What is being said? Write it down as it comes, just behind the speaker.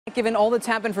Given all that's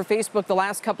happened for Facebook the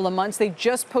last couple of months, they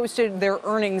just posted their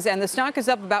earnings, and the stock is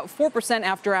up about 4%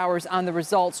 after hours on the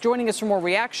results. Joining us for more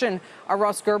reaction are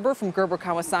Ross Gerber from Gerber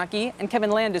Kawasaki and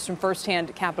Kevin Landis from First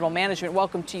Hand Capital Management.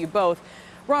 Welcome to you both.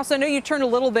 Ross, I know you turned a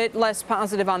little bit less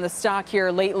positive on the stock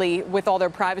here lately with all their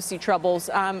privacy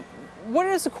troubles. What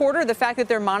is the quarter, the fact that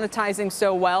they're monetizing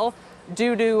so well,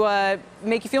 do to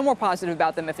make you feel more positive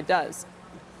about them if it does?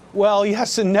 Well,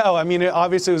 yes and no. I mean,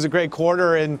 obviously it was a great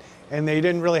quarter, and they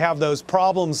didn't really have those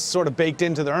problems sort of baked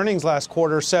into the earnings last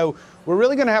quarter. So we're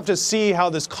really going to have to see how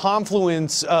this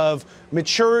confluence of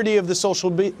maturity of the social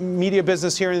media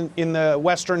business here in the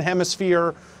Western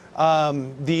Hemisphere,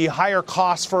 the higher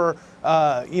costs for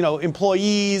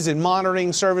employees and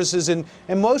monitoring services, and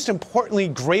most importantly,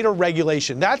 greater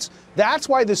regulation. That's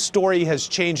why this story has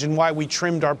changed and why we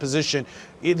trimmed our position.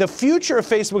 The future of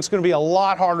Facebook's going to be a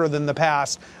lot harder than the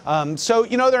past. So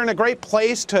they're in a great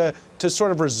place to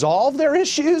sort of resolve their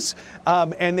issues,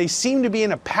 and they seem to be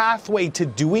in a pathway to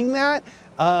doing that.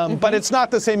 But it's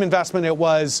not the same investment it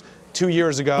was 2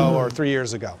 years ago or 3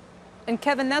 years ago. And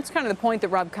Kevin, that's kind of the point that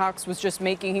Rob Cox was just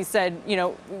making. He said,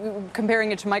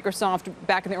 comparing it to Microsoft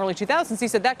back in the early 2000s, he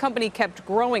said that company kept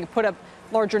growing, put up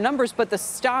larger numbers, but the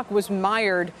stock was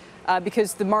mired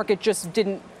because the market just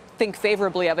didn't think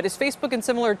favorably of it. Is Facebook in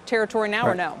similar territory now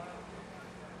or no?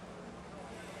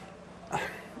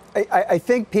 I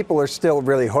think people are still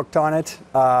really hooked on it.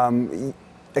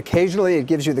 Occasionally it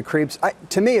gives you the creeps.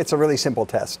 To me, it's a really simple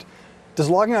test. Does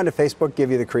logging onto Facebook give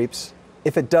you the creeps?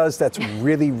 If it does, that's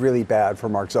really, really bad for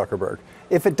Mark Zuckerberg.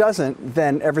 If it doesn't,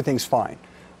 then everything's fine.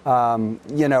 I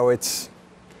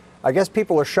guess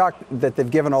people are shocked that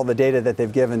they've given all the data that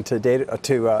they've given to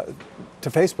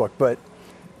Facebook, but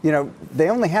they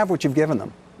only have what you've given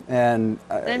them, and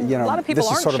a lot of people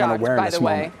aren't shocked, by the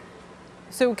way. Moment.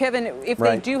 So, Kevin, if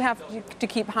they do have to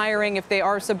keep hiring, if they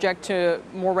are subject to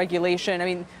more regulation, I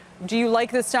mean, do you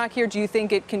like the stock here? Do you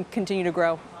think it can continue to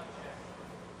grow?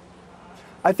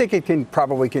 I think it can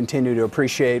probably continue to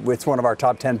appreciate. It's one of our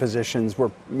top 10 positions.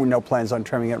 We're no plans on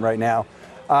trimming it right now.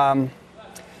 I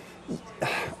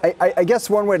guess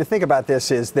one way to think about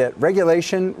this is that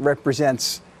regulation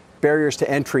represents barriers to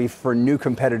entry for new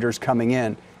competitors coming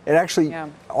in. It actually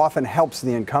often helps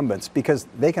the incumbents because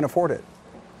they can afford it.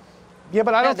 Yeah,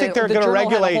 but I don't think they're going to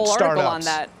regulate startups. startups. On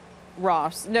that,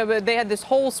 Ross. No, but they had this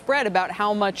whole spread about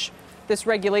how much this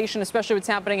regulation, especially what's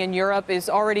happening in Europe, is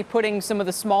already putting some of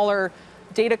the smaller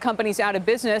data companies out of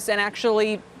business and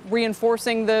actually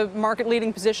reinforcing the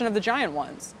market-leading position of the giant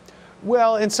ones.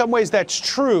 Well, in some ways that's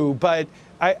true, but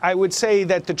I would say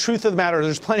that the truth of the matter,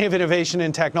 there's plenty of innovation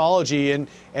in technology, and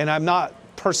I'm not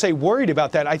per se worried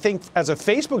about that. I think as a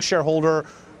Facebook shareholder,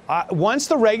 once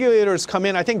the regulators come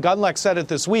in, I think Gundlach said it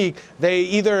this week,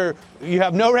 you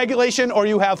have no regulation or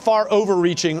you have far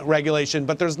overreaching regulation,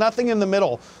 but there's nothing in the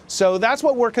middle. So that's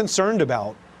what we're concerned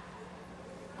about.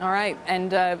 All right.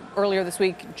 And earlier this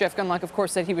week, Jeff Gundlach, of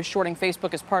course, said he was shorting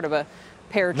Facebook as part of a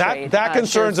pair trade. That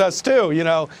concerns us, too.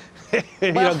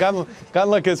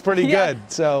 Gundlach is pretty good.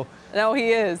 So. No,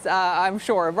 he is, I'm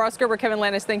sure. Ross Gerber, Kevin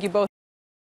Landis, thank you both.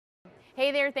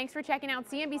 Hey there, thanks for checking out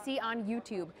CNBC on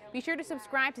YouTube. Be sure to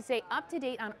subscribe to stay up to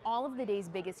date on all of the day's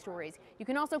biggest stories. You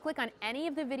can also click on any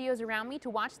of the videos around me to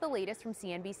watch the latest from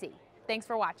CNBC. Thanks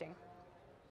for watching.